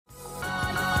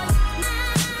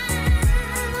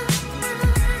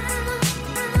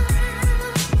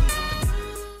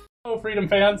Freedom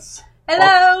fans.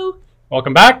 Hello.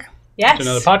 Welcome back. Yes. To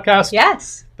another podcast.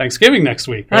 Yes. Thanksgiving next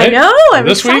week, right? I know. I'm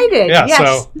this excited. Week? Yeah,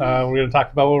 yes. so we're going to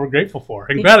talk about what we're grateful for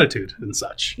and gratitude and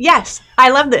such. Yes. I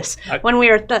love this. When we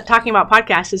were talking about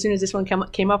podcasts, as soon as this one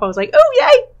came up, I was like, oh,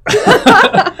 yay.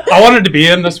 I wanted to be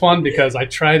in this one because I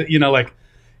tried, and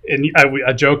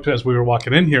I joked as we were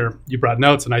walking in here, you brought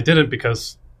notes, and I didn't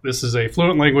because this is a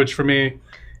fluent language for me.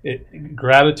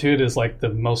 Gratitude is like the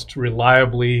most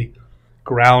reliably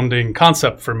grounding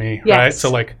concept for me, yes. right? So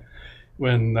like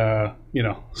when,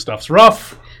 stuff's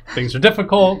rough, things are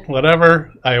difficult,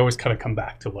 whatever, I always kind of come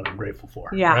back to what I'm grateful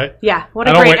for. Yeah. Right? Yeah. What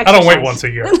a great exercise. I don't wait once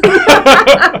a year.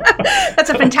 That's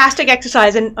a fantastic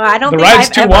exercise. And I don't think ride's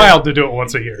too wild to do it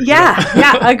once a year. Yeah.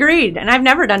 Yeah. Agreed. And I've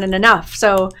never done it enough.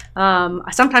 So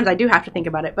sometimes I do have to think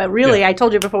about it. But really, I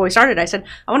told you before we started, I said,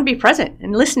 I want to be present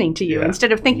and listening to you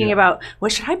instead of thinking about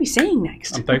what should I be saying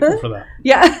next? I'm thankful for that.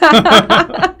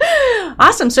 Yeah.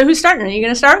 Awesome. So who's starting? Are you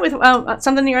going to start with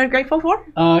something you're grateful for?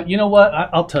 You know what?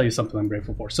 I'll tell you something I'm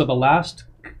grateful for. So the last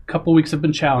couple weeks have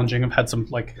been challenging. I've had some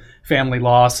family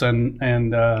loss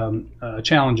and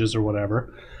challenges or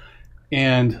whatever.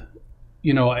 And,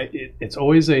 it's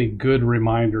always a good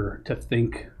reminder to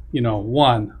think,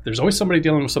 one, there's always somebody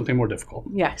dealing with something more difficult.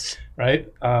 Yes.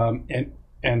 Right?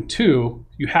 And two,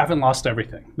 you haven't lost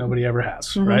everything. Nobody ever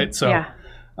has, right? So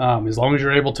as long as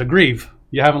you're able to grieve,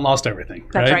 you haven't lost everything.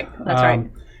 That's right. That's right.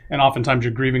 And oftentimes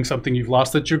you're grieving something you've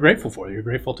lost that you're grateful for. You're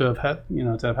grateful to have had,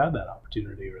 that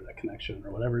opportunity or that connection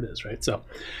or whatever it is, right? So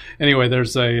anyway,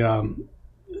 there's a,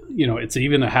 it's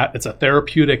even it's a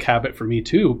therapeutic habit for me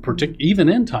too, even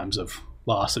in times of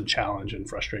loss and challenge and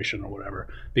frustration or whatever,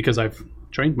 because I've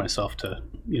trained myself to,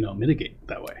 mitigate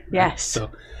that way. Right? Yes.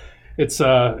 So it's,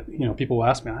 people will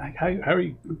ask me, how are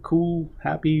you cool,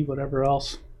 happy, whatever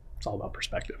else? It's all about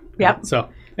perspective. Right? Yep. So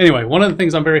anyway, one of the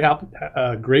things I'm very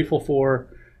grateful for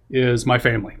is my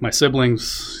family, my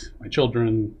siblings, my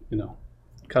children,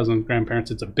 cousins, grandparents.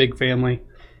 It's a big family,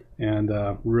 and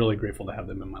really grateful to have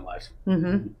them in my life.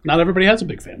 Mm-hmm. Not everybody has a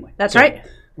big family. That's right.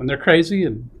 When they're crazy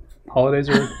and holidays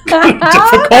are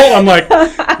difficult, I'm like,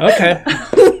 okay,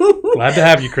 glad to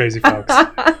have you crazy folks.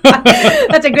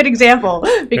 That's a good example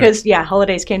because,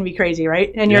 holidays can be crazy,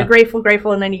 right? And you're grateful,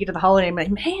 and then you get to the holiday and you're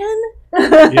like, man.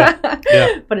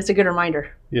 yeah. But it's a good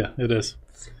reminder. Yeah, it is.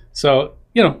 So,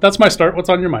 that's my start. What's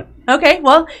on your mind? Okay,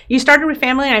 well, you started with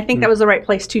family, and I think that was the right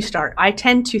place to start. I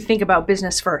tend to think about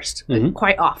business first,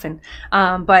 quite often.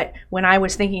 But when I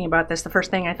was thinking about this, the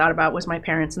first thing I thought about was my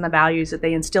parents and the values that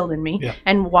they instilled in me,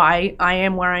 and why I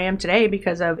am where I am today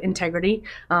because of integrity,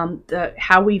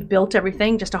 how we've built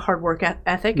everything, just a hard work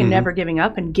ethic and never giving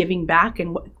up and giving back,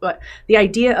 and what the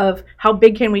idea of how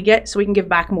big can we get so we can give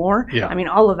back more. Yeah. I mean,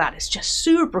 all of that is just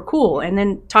super cool. And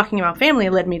then talking about family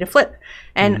led me to Flip.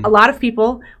 And a lot of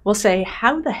people will say,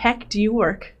 how the heck do you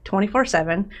work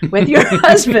 24/7 with your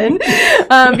husband?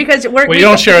 Because you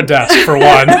don't share a desk, for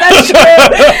one. That's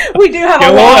true. We do have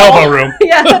a little elbow room.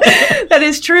 Yeah, that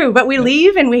is true. But we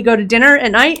leave and we go to dinner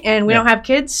at night, and we don't have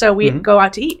kids, so we go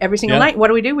out to eat every single night. What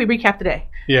do? We recap the day.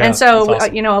 Yeah, and so,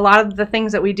 awesome. A lot of the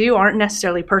things that we do aren't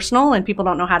necessarily personal, and people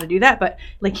don't know how to do that. But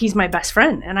he's my best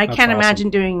friend, and I can't imagine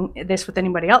doing this with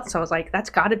anybody else. So I was like, that's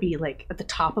got to be at the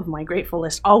top of my grateful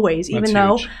list always, even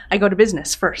though I go to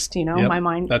business first. My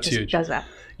mind does that.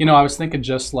 I was thinking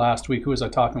just last week, who was I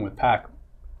talking with? Pac,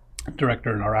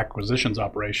 director in our acquisitions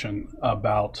operation,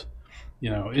 about,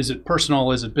 is it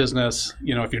personal? Is it business?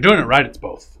 If you're doing it right, it's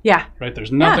both. Yeah. Right.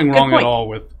 There's nothing wrong at all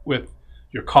with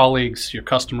your colleagues, your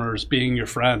customers being your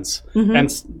friends. Mm-hmm.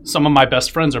 And some of my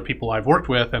best friends are people I've worked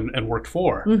with and worked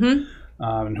for. Mm-hmm.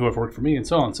 And who have worked for me and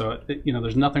so on. So,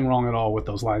 there's nothing wrong at all with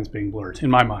those lines being blurred, in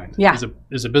my mind. Yeah.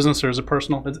 Is it business or is it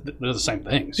personal? They're the same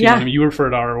things. You refer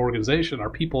to our organization,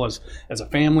 our people as a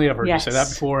family. I've heard you say that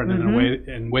before, and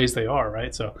in ways they are,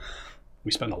 right? So we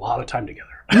spend a lot of time together.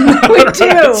 We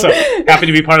do. So happy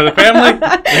to be part of the family.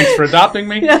 Thanks for adopting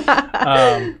me.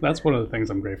 That's one of the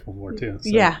things I'm grateful for, too.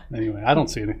 So, anyway, I don't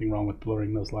see anything wrong with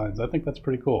blurring those lines. I think that's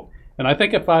pretty cool. And I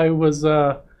think if I was...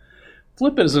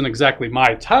 Flip isn't exactly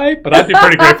my type, but I'd be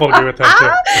pretty grateful to be with him too.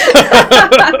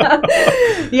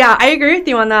 Yeah, I agree with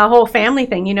you on the whole family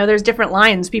thing. There's different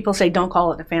lines. People say, don't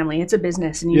call it a family. It's a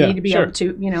business, and you need to be able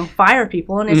to, fire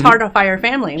people, and it's hard to fire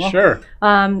family. Well,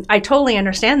 I totally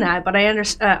understand that, but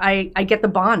I get the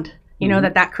bond. you know,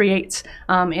 that creates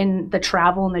in the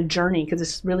travel and the journey, because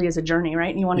this really is a journey,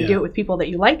 right? And you want to do it with people that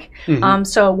you like.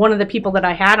 So one of the people that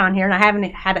I had on here, and I haven't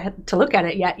had to look at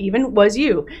it yet even, was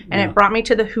you. And it brought me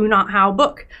to the Who Not How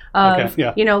book of,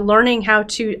 you know, learning how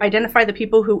to identify the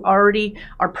people who already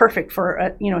are perfect for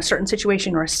a, you know, a certain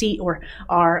situation or a seat or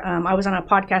are, I was on a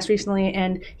podcast recently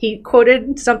and he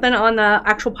quoted something on the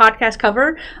actual podcast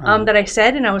cover that I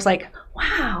said, and I was like,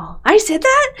 wow, I said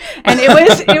that? And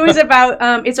it was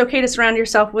about it's okay to surround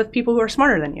yourself with people who are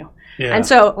smarter than you. Yeah, and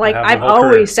so, like, I've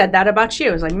always said that about you.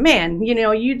 I was like, man, you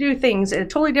know, you do things in a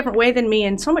totally different way than me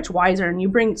and so much wiser, and you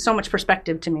bring so much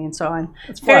perspective to me. And so I'm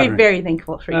very, very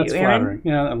thankful for you, Aaron. Flattering.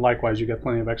 Yeah, and likewise, you got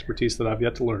plenty of expertise that I've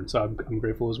yet to learn. So I'm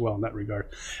grateful as well in that regard.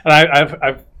 And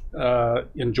I've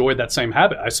enjoyed that same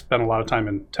habit. I spent a lot of time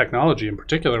in technology in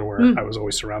particular, where I was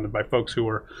always surrounded by folks who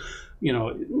were, you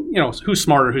know, who's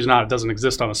smarter, who's not. It doesn't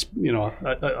exist on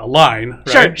a line,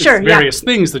 right? Sure, it's various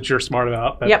things that you're smart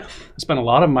about. But I spent a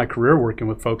lot of my career working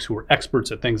with folks who were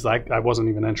experts at things I wasn't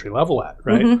even entry level at,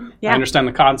 right? I understand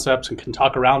the concepts and can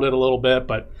talk around it a little bit,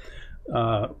 but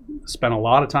spent a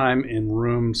lot of time in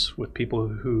rooms with people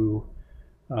who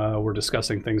were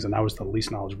discussing things, and I was the least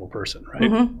knowledgeable person,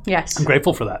 right? Yes. I'm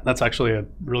grateful for that. That's actually a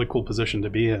really cool position to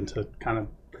be in, to kind of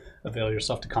avail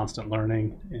yourself to constant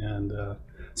learning. And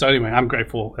so anyway, I'm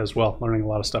grateful as well, learning a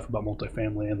lot of stuff about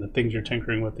multifamily, and the things you're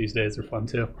tinkering with these days are fun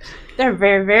too. They're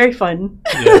very, very fun.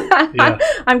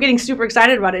 I'm getting super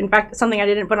excited about it. In fact, something I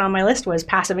didn't put on my list was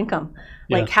passive income.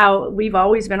 Like how we've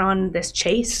always been on this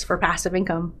chase for passive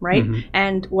income, right?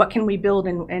 And what can we build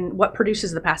and what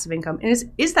produces the passive income? And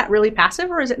is that really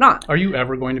passive or is it not? Are you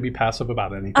ever going to be passive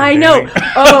about anything? I know.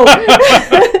 Oh,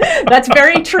 that's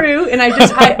very true. And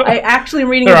I actually am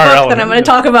reading a book that I'm going to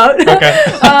talk about.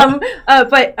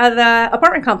 But the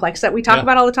apartment complex that we talk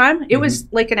about all the time, it was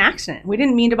like an accident. We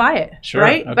didn't mean to buy it,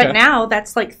 right? Okay. But now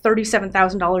that's like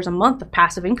 $37,000 a month of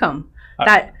passive income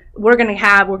that we're going to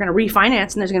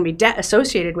refinance, and there's going to be debt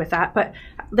associated with that. But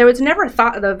there was never a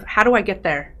thought of, how do I get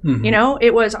there? You know,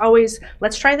 it was always,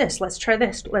 let's try this, let's try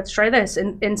this, let's try this.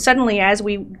 And suddenly, as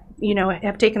we, you know,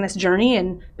 have taken this journey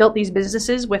and built these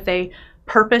businesses with a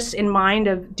purpose in mind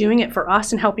of doing it for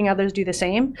us and helping others do the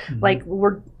same, like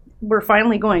we're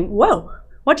finally going, whoa,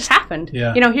 what just happened?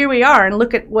 You know, here we are, and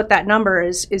look at what that number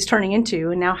is turning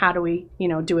into. And now how do we, you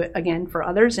know, do it again for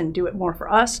others and do it more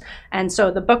for us? And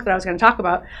so the book that I was going to talk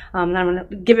about, and I'm going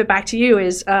to give it back to you,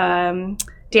 is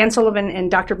Dan Sullivan and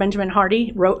Dr. Benjamin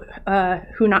Hardy wrote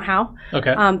Who Not How.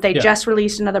 They just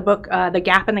released another book, The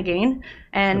Gap and the Gain.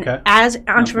 And as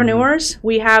entrepreneurs,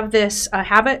 we have this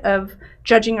habit of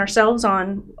judging ourselves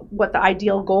on what the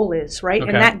ideal goal is, right?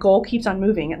 And that goal keeps on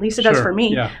moving. At least it does for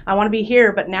me. I want to be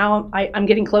here, but now I'm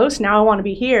getting close. Now I want to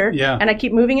be here, and I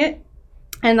keep moving it.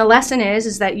 And the lesson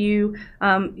is that you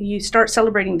start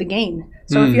celebrating the gain.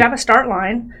 So if you have a start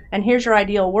line, and here's your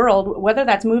ideal world, whether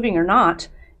that's moving or not,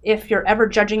 if you're ever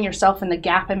judging yourself in the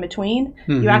gap in between,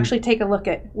 you actually take a look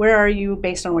at where are you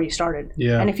based on where you started.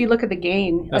 And if you look at the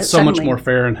gain, that's so much more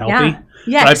fair and healthy,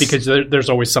 right? Because there's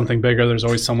always something bigger, there's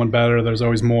always someone better, there's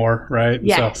always more, right?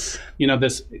 So, you know,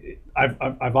 this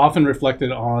I've often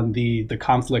reflected on the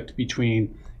conflict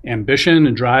between ambition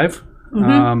and drive,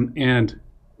 and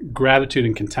gratitude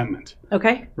and contentment.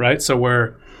 Right? So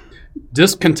where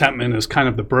discontentment is kind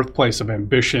of the birthplace of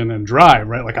ambition and drive,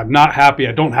 right? Like, I'm not happy,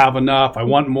 I don't have enough, I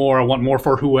want more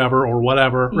for whoever or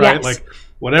whatever, right? Like,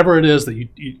 whatever it is that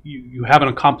you haven't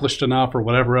accomplished enough or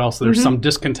whatever else, there's some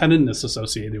discontentedness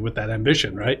associated with that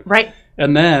ambition, right?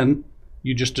 And then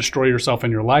you just destroy yourself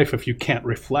in your life if you can't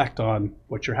reflect on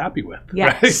what you're happy with,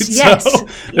 right? So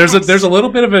there's a little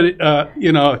bit of a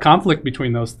a conflict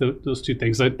between those two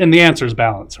things, and the answer is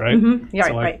balance, right?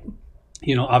 Right.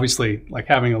 You know, obviously, like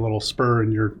having a little spur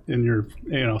in your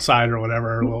side or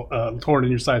whatever, or a little thorn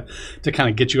in your side to kind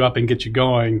of get you up and get you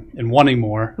going and wanting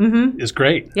more is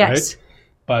great, right?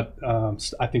 But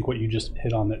I think what you just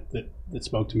hit on that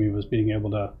spoke to me was being able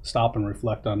to stop and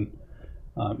reflect on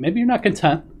maybe you're not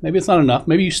content, maybe it's not enough,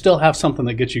 maybe you still have something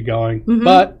that gets you going,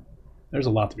 but there's a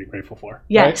lot to be grateful for.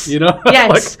 Right? You know,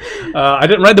 like, I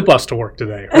didn't ride the bus to work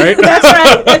today, right? That's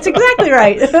right. That's exactly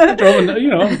right. I drove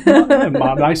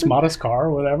a nice, modest car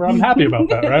or whatever. I'm happy about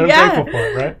that, right? I'm grateful for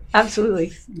it, right?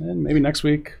 Absolutely. And maybe next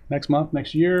week, next month,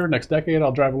 next year, next decade,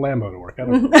 I'll drive a Lambo to work. I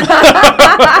don't know.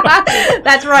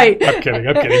 That's right. I'm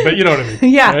kidding. But you know what I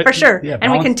mean. Yeah, right? For sure.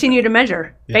 And we continue to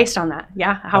measure based on that.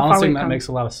 How far we've come. That makes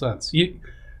a lot of sense.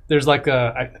 There's like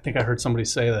I think I heard somebody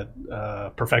say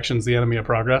that perfection's the enemy of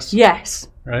progress. Yes.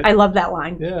 Right? I love that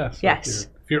line. Yeah. So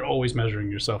if you're always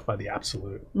measuring yourself by the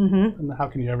absolute, then how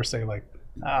can you ever say, like,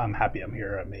 I'm happy I'm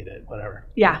here, I made it, whatever.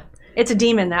 Yeah. It's a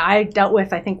demon that I dealt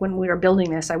with, I think, when we were building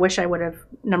this. I wish I would have,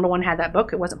 number one, had that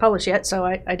book. It wasn't published yet, so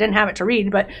I didn't have it to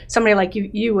read. But somebody like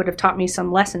you would have taught me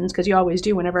some lessons, because you always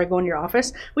do whenever I go into your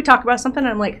office. We talk about something,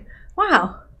 and I'm like,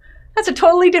 wow, that's a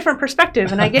totally different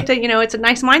perspective. And I get to, it's a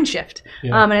nice mind shift.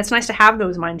 Yeah. And it's nice to have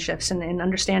those mind shifts and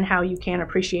understand how you can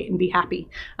appreciate and be happy.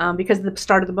 Because the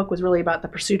start of the book was really about the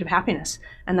pursuit of happiness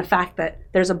and the fact that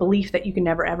there's a belief that you can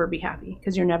never, ever be happy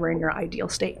because you're never in your ideal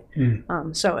state.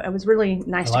 So it was really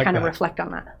nice to kind of reflect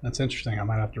on that. That's interesting. I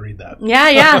might have to read that.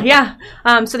 Yeah.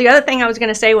 So the other thing I was going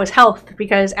to say was health,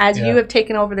 because as you have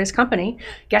taken over this company,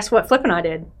 guess what Flip and I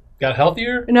did? Got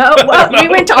healthier? No, well, we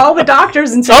went to all the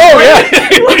doctors and said,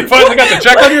 you finally got to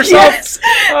check on yourself?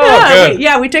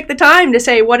 Yes. We took the time to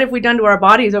say, what have we done to our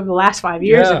bodies over the last 5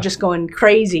 years of just going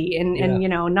crazy and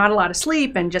not a lot of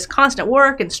sleep and just constant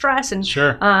work and stress. And,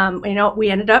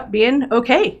 we ended up being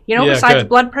okay, besides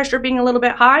blood pressure being a little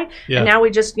bit high. Yeah. And now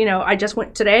we just, I just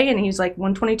went today and he's like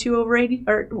 122 over 80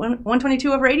 or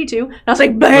 122 over 82. And I was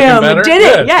like, bam, did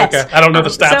it. Yes. Okay. I don't know the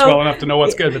stats well enough to know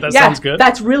what's good, but that sounds good.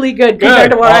 That's really good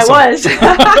compared to where I was.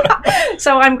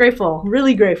 So I'm grateful,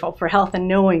 really grateful for health and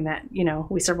knowing that,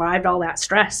 we survived all that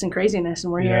stress and craziness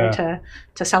and we're here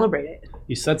to celebrate it.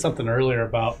 You said something earlier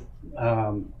about,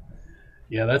 of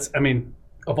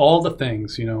all the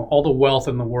things, all the wealth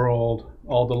in the world,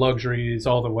 all the luxuries,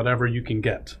 all the whatever you can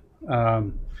get,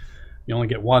 you only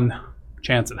get one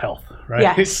chance at health, right?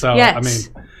 Yes. So,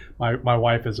 my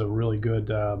wife is a really good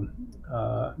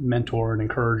mentor and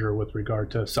encourager with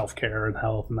regard to self-care and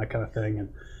health and that kind of thing.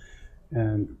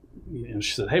 And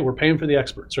she said, hey, we're paying for the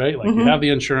experts, right? Like you have the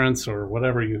insurance or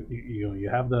whatever, you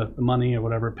have the money or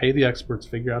whatever, pay the experts,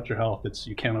 figure out your health.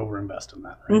 You can't overinvest in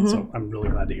that, right? So I'm really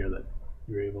glad to hear that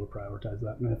you were able to prioritize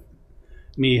that. And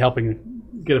me helping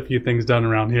get a few things done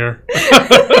around here.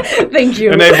 Thank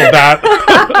you. Enabled that.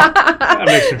 That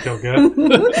makes me feel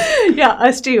good. Yeah,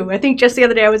 us too. I think just the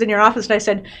other day I was in your office and I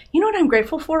said, you know what I'm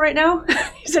grateful for right now?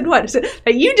 You said, what? I said,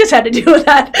 that you just had to deal with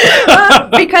that.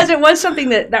 Because it was something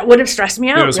that would have stressed me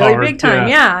out really hard. Big time.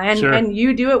 Yeah. And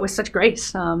you do it with such grace.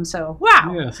 So,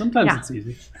 wow. Yeah, sometimes it's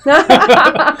easy.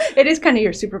 It is kind of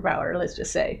your superpower, let's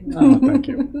just say. Oh, thank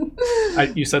you.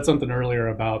 You said something earlier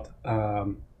about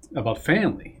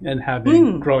family and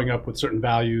having growing up with certain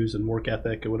values and work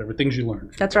ethic and whatever things you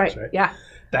learn. That's right. Yeah.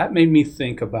 That made me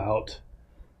think about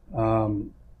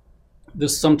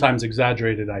this sometimes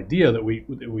exaggerated idea that we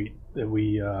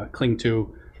cling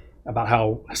to about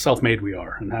how self-made we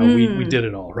are and how we did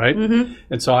it all, right?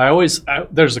 And so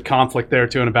there's a conflict there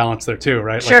too and a balance there too,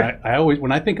 right? Sure. Like I always,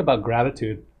 when I think about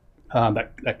gratitude,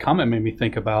 that comment made me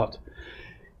think about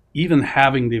even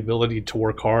having the ability to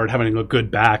work hard, having a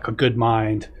good back, a good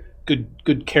mind,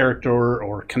 good character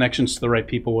or connections to the right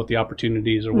people with the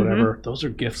opportunities or whatever. Those are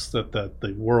gifts that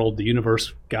the world, the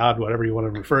universe, God, whatever you want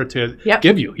to refer to,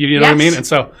 give you. You know what I mean? And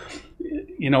so,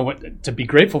 to be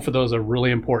grateful for those are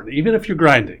really important, even if you're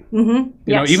grinding. You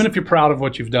know, even if you're proud of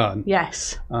what you've done.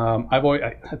 Yes. I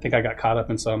think I got caught up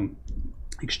in some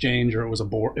exchange, or it was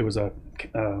a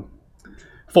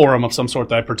forum of some sort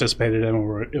that I participated in,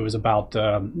 where it was about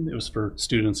it was for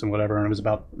students and whatever, and it was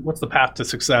about what's the path to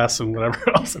success and whatever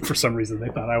else. And for some reason they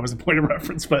thought I was a point of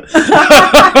reference, but like,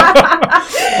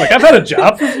 I've had a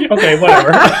job for okay,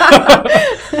 whatever.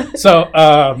 So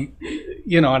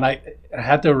and I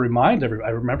had to remind everybody.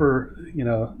 I remember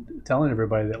telling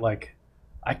everybody that, like,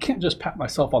 I can't just pat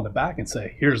myself on the back and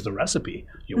say, here's the recipe,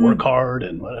 you work hard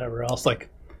and whatever else. Like,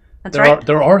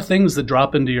 there are things that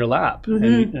drop into your lap,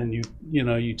 and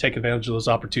you take advantage of those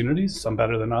opportunities, some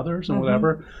better than others and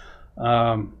whatever.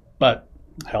 But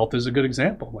health is a good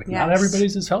example. Like, not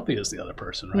everybody's as healthy as the other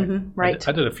person, right?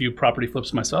 I did a few property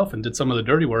flips myself and did some of the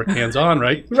dirty work hands-on,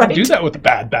 right? You can't do that with a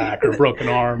bad back or a broken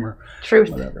arm or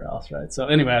whatever else, right? So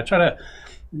anyway, I try to,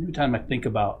 every time I think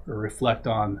about or reflect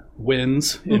on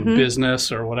wins in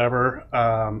business or whatever,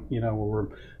 where we're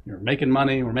making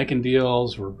money, we're making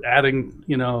deals, we're adding,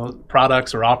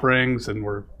 products or offerings, and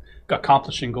we're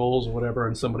accomplishing goals or whatever,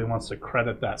 and somebody wants to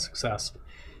credit that success,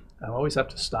 I always have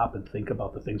to stop and think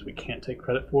about the things we can't take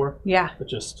credit for. Yeah.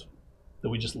 That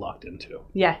we just locked into.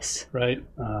 Yes. Right?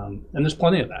 And there's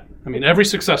plenty of that. I mean, every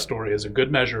success story is a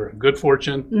good measure of good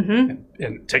fortune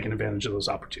and taking advantage of those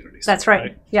opportunities. That's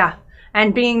right. Yeah.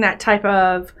 And being that type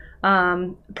of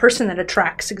person that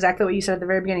attracts, exactly what you said at the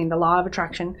very beginning, the law of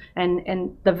attraction,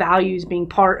 and the values being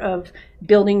part of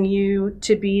building you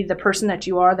to be the person that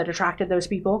you are that attracted those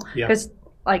people. Because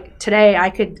like today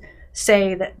I could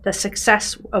say that the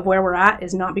success of where we're at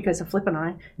is not because of Flip and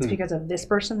I, it's because of this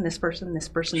person, this person, this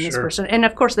person, this person, and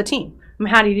of course the team. I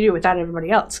mean, how do you do it without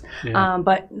everybody else?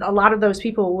 But a lot of those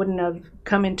people wouldn't have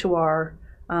come into our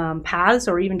paths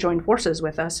or even joined forces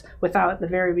with us without the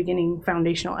very beginning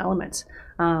foundational elements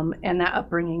and that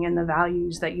upbringing and the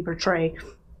values that you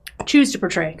choose to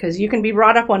portray, because you can be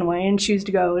brought up one way and choose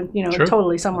to go,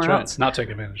 totally somewhere else. Not take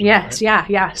advantage. Yes,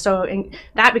 yeah. So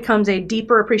that becomes a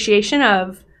deeper appreciation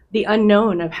of the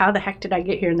unknown of how the heck did I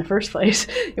get here in the first place.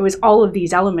 It was all of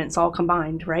these elements all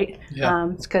combined, right? Yeah.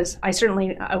 Because I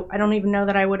don't even know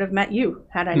that I would have met you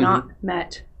had I not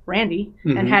met Randy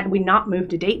and had we not moved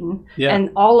to Dayton. Yeah.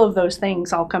 And all of those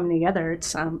things all coming together,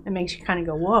 it makes you kind of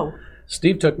go, whoa.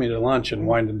 Steve took me to lunch and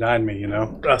wined and dined me,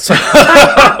 So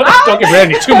don't give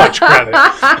Randy too much credit.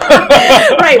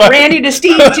 Right, Randy to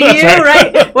Steve to you,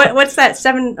 right? What's that,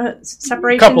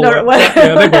 separation? Couple they both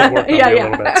worked on me a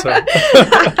little bit. So.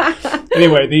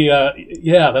 Anyway,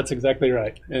 that's exactly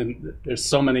right. And there's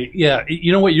so many. Yeah,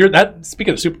 you know what?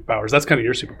 Speaking of superpowers, that's kind of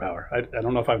your superpower. I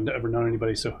don't know if I've ever known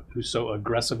anybody who's so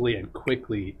aggressively and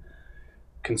quickly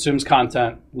consumes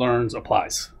content, learns,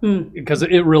 applies. Because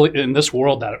it really, in this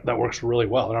world, that works really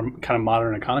well. In our kind of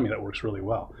modern economy, that works really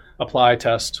well. Apply,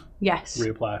 test,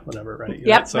 reapply, whatever, right?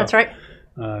 Yep, so, that's right.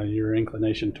 Your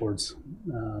inclination towards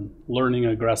learning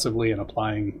aggressively and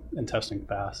applying and testing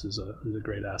fast is a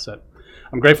great asset.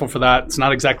 I'm grateful for that. It's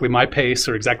not exactly my pace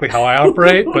or exactly how I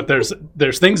operate, but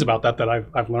there's things about that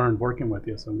I've learned working with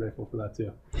you, so I'm grateful for that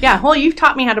too. Yeah, well, you've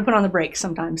taught me how to put on the brakes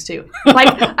sometimes too.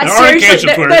 Like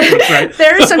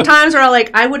there are some times where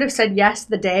I would have said yes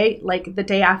the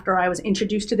day after I was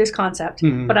introduced to this concept,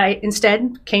 but I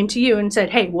instead came to you and said,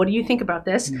 hey, what do you think about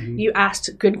this? You asked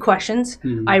good questions.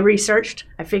 I researched,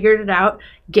 I figured it out,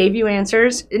 gave you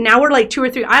answers, and now we're like 2 or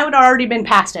 3. I would have already been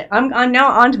past it. I'm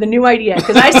now on to the new idea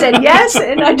because I said yes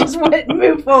and I just went and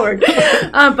moved forward.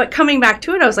 But coming back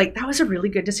to it, I was like, that was a really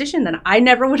good decision. Then I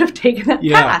never would have taken that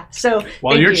path. So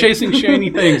while you're chasing shiny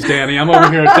things, Danny, I'm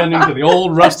over here attending to the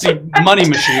old rusty money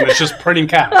machine that's just printing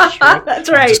cash. Right? That's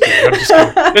right. I'm just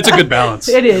kidding. It's a good balance.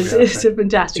 It is. It's a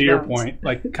fantastic to your balance. point,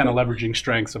 like kind of leveraging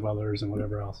strengths of others and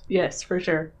whatever else. Yes, for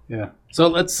sure. Yeah. So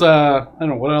let's, I don't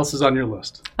know, what else is on your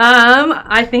list?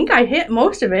 I think I hit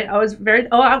most of it. I was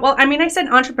I said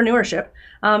entrepreneurship.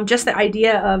 Just the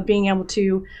idea of being able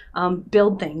to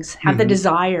build things, have the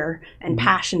desire and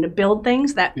passion to build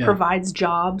things that provides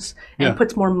jobs and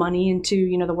puts more money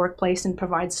into, the workplace and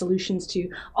provides solutions to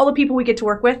all the people we get to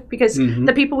work with, because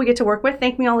the people we get to work with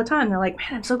thank me all the time. They're like,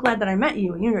 man, I'm so glad that I met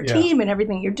you and your team and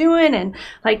everything you're doing. And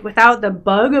like, without the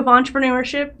bug of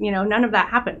entrepreneurship, none of that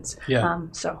happens. Yeah.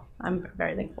 So I'm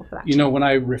very thankful for that. When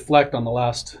I reflect on the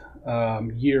last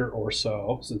year or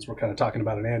so, since we're kind of talking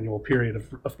about an annual period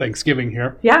of Thanksgiving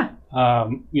here. Yeah.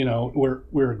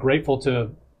 We're grateful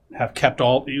to have kept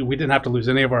we didn't have to lose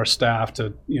any of our staff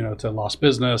to lost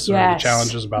business or the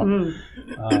challenges about,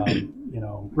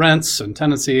 rents and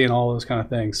tenancy and all those kind of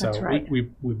things. So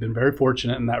we've been very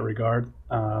fortunate in that regard.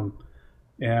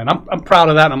 And I'm proud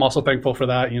of that, and I'm also thankful for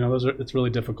that. It's really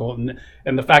difficult,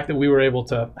 and the fact that we were able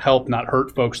to help, not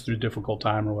hurt folks through difficult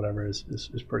time or whatever is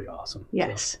pretty awesome.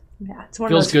 Yes, so, yeah, it's one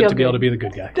feels of those good to be able to be the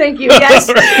good guy. Thank you. Yes,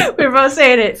 we're both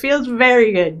saying it. Feels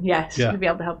very good. Yes, to be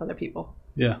able to help other people.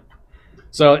 Yeah.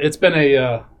 So it's been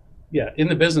in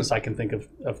the business I can think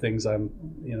of things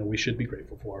we should be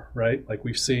grateful for, right? Like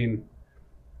we've seen.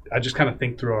 I just kind of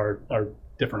think through our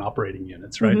different operating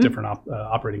units, right? Different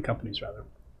operating companies rather.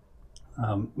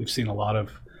 We've seen a lot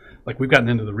of, we've gotten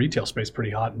into the retail space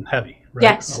pretty hot and heavy, right?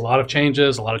 Yes. A lot of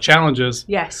changes, a lot of challenges.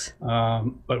 Yes.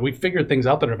 But we've figured things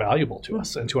out that are valuable to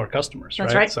us and to our customers,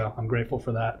 That's right? So I'm grateful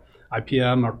for that.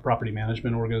 IPM, our property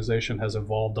management organization, has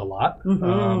evolved a lot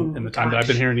in the time that I've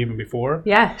been here and even before.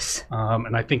 Yes.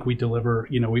 And I think we deliver,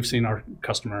 we've seen our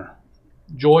customer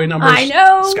joy numbers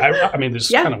skyrocket. I mean,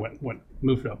 this kind of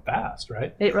moved up fast,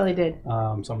 right? It really did.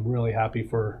 So I'm really happy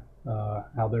for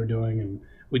how they're doing, and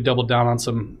we doubled down on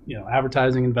some,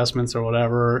 advertising investments or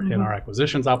whatever in our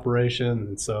acquisitions operation,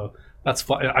 and so that's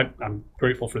fun. I'm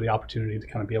grateful for the opportunity to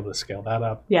kind of be able to scale that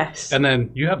up. Yes. And then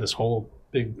you have this whole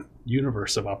big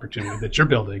universe of opportunity that you're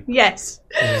building. Yes.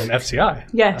 In FCI.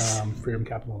 Yes. Freedom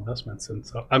Capital Investments, and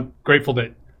so I'm grateful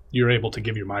that you're able to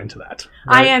give your mind to that.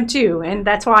 Right? I am too, and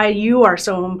that's why you are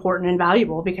so important and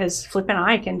valuable, because Flip and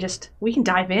I we can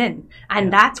dive in,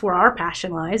 and that's where our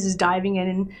passion lies, is diving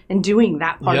in and doing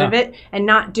that part of it, and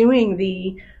not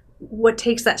doing what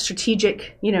takes that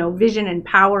strategic, vision and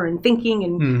power and thinking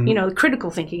and, critical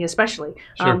thinking especially,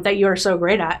 that you're so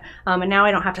great at. And now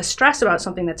I don't have to stress about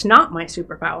something that's not my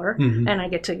superpower, and I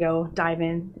get to go dive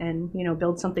in and,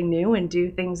 build something new and do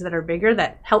things that are bigger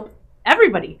that help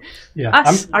everybody. Yeah.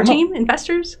 Us, our team,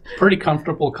 investors. Pretty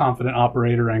comfortable, confident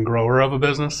operator and grower of a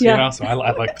business. Yeah. You know? So I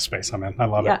like the space I'm in. I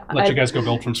love it. Let you guys go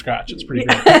build from scratch. It's pretty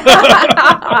good.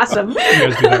 Awesome. You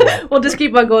guys do that well. We'll just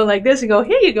keep on going like this and go,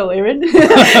 here you go, Aaron.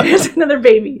 Here's another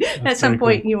baby. At some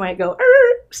point, you might go,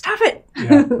 stop it.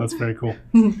 Yeah, that's very cool.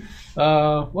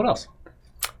 What else?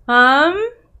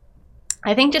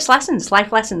 I think just lessons,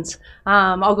 life lessons.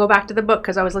 I'll go back to the book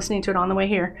because I was listening to it on the way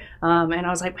here. And I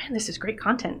was like, man, this is great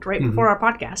content right before our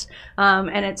podcast.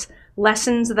 And it's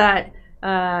lessons that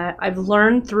I've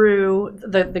learned through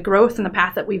the growth and the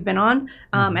path that we've been on,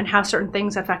 and how certain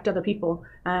things affect other people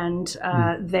and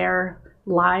their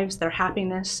lives, their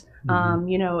happiness.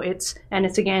 You know, it's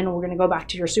again, we're going to go back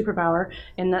to your superpower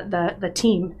in the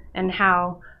team and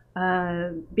how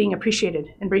being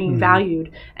appreciated and being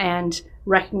valued and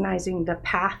recognizing the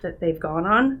path that they've gone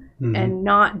on and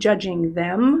not judging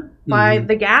them by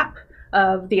the gap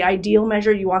of the ideal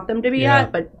measure you want them to be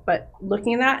at, but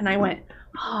looking at that, and I went,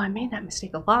 oh, I made that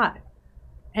mistake a lot.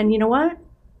 And you know what?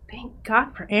 Thank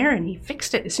God for Aaron. He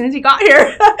fixed it as soon as he got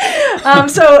here.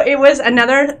 So it was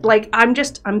another, like, I'm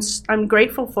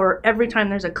grateful for every time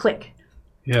there's a click.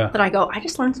 Yeah. That I go, I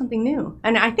just learned something new.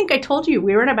 And I think I told you,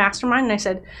 we were in a mastermind and I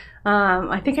said,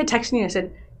 I think I texted you and I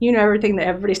said, you know everything that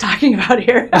everybody's talking about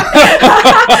here.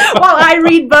 While I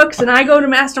read books and I go to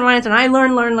masterminds and I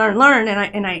learn,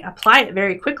 and I apply it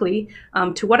very quickly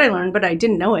to what I learned, but I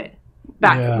didn't know it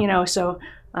back, you know, so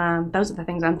those are the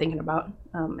things I'm thinking about.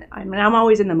 I'm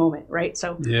always in the moment, right?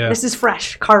 So this is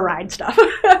fresh car ride stuff.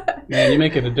 Man, you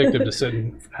make it addictive to sit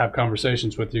and have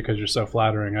conversations with you because you're so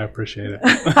flattering. I appreciate it.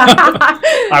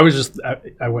 I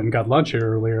went and got lunch here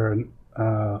earlier, and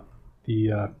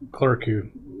the clerk who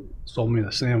sold me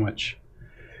the sandwich,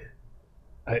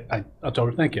 I told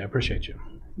her, thank you, I appreciate you.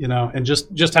 You know, and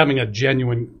just having a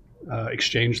genuine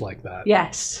exchange like that.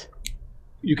 Yes.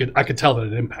 I could tell that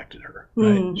it impacted her,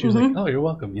 right? She was like, oh, you're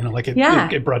welcome. You know, like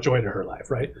it brought joy to her life,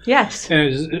 right? Yes.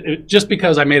 And it just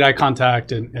because I made eye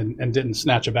contact and didn't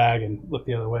snatch a bag and look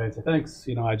the other way and say, thanks,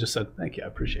 you know, I just said, thank you, I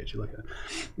appreciate you looking at it.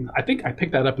 I think I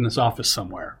picked that up in this office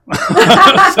somewhere.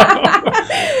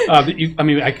 I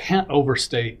mean, I can't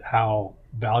overstate how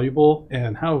valuable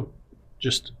and how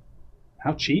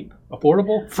cheap,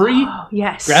 affordable, free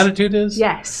gratitude is.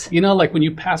 Yes. You know, like when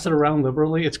you pass it around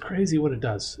liberally, it's crazy what it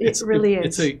does. It really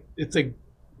is.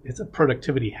 It's a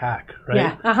productivity hack,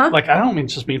 right? Yeah. Like I don't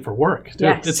just mean for work.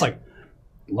 Yes. It's like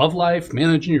love life,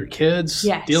 managing your kids,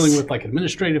 dealing with like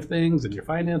administrative things and your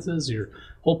finances, your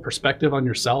whole perspective on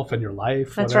yourself and your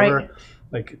life. That's whatever. right.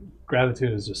 Like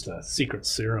gratitude is just a secret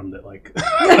serum that like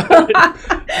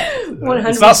 100%.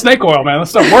 It's not snake oil, man. That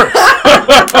stuff works.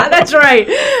 That's right.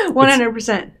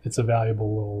 100%. It's a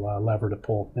valuable little lever to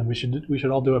pull, and we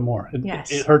should all do it more.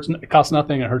 It hurts. It costs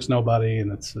nothing. It hurts nobody,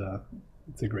 and it's a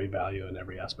great value in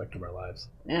every aspect of our lives.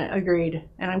 Agreed.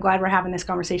 And I'm glad we're having this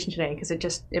conversation today because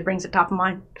it brings it top of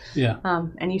mind. Yeah.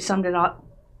 And you summed it up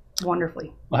wonderfly.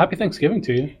 Well, happy Thanksgiving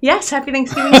to you. Yes, happy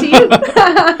Thanksgiving to you.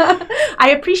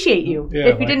 I appreciate you. Yeah,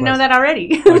 if you didn't know that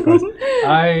already.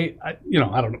 I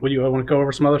don't know. Would you want to go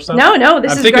over some other stuff? No,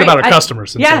 this is great. I'm thinking about our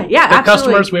customers. Absolutely.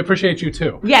 Customers, we appreciate you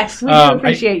too. Yes, we do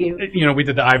appreciate you. You know, we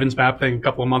did the Ivan's Map thing a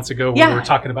couple of months ago where we were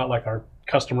talking about like our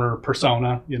customer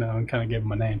persona, you know, and kind of gave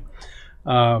them a name.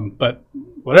 But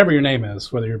whatever your name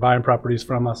is, whether you're buying properties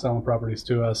from us, selling properties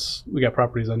to us, we got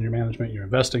properties under your management, you're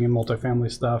investing in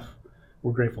multifamily stuff,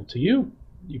 we're grateful to you.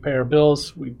 You pay our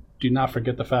bills. We do not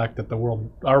forget the fact that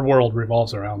our world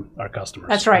revolves around our customers.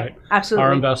 That's right. Absolutely.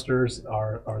 Our investors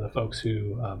are the folks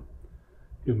who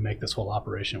make this whole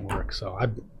operation work. So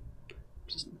I'm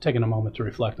just taking a moment to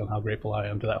reflect on how grateful I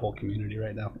am to that whole community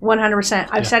right now. 100%.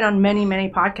 I've said on many, many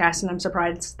podcasts, and I'm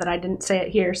surprised that I didn't say it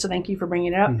here, so thank you for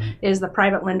bringing it up, is the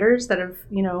private lenders that have,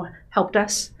 you know, helped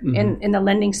us in the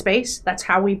lending space. That's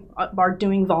how we are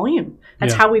doing volume.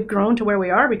 That's how we've grown to where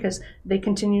we are, because they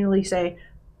continually say,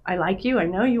 I like you, I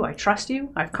know you, I trust you,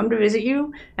 I've come to visit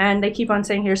you, and they keep on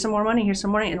saying, here's some more money, here's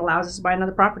some more money. It allows us to buy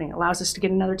another property. It allows us to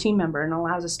get another team member, and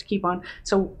allows us to keep on.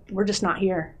 So we're just not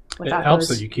here. It helps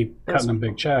that you keep cutting them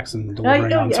big checks and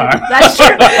delivering on time. That's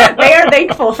true. They are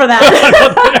thankful for that.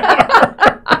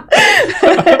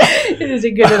 It is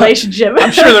a good relationship.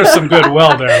 I'm sure there's some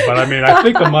goodwill there, but I mean, I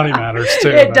think the money matters too.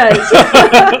 It does.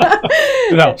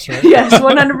 It helps, right? Yes,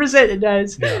 100% it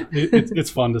does. Yeah, it's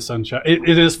fun to sunshine.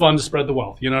 It is fun to spread the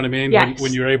wealth. You know what I mean? Yes.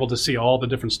 When you're able to see all the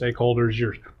different stakeholders,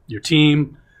 your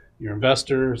team, your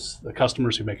investors, the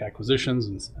customers who make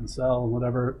acquisitions and sell and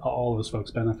whatever, all of those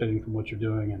folks benefiting from what you're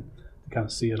doing, and to kind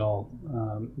of see it all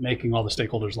making all the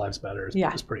stakeholders' lives better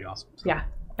is pretty awesome. So. Yeah,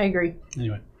 I agree.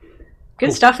 Anyway.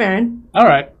 Good stuff, Aaron. All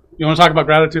right. You want to talk about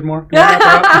gratitude more?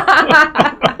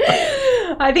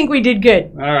 I think we did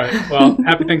good. All right. Well,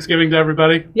 happy Thanksgiving to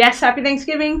everybody. Yes, happy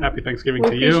Thanksgiving. Happy Thanksgiving we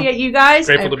to you. Appreciate you guys.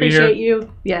 Grateful to be here. Appreciate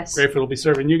you. Yes. Grateful to be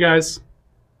serving you guys.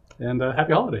 And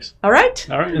happy holidays. All right.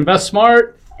 All right. Invest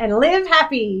smart. And live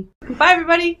happy. Bye,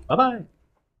 everybody. Bye-bye.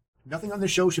 Nothing on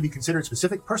this show should be considered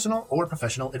specific personal or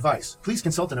professional advice. Please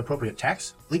consult an appropriate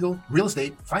tax, legal, real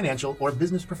estate, financial, or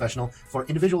business professional for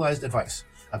individualized advice.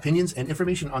 Opinions and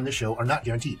information on this show are not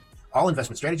guaranteed. All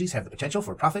investment strategies have the potential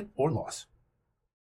for profit or loss.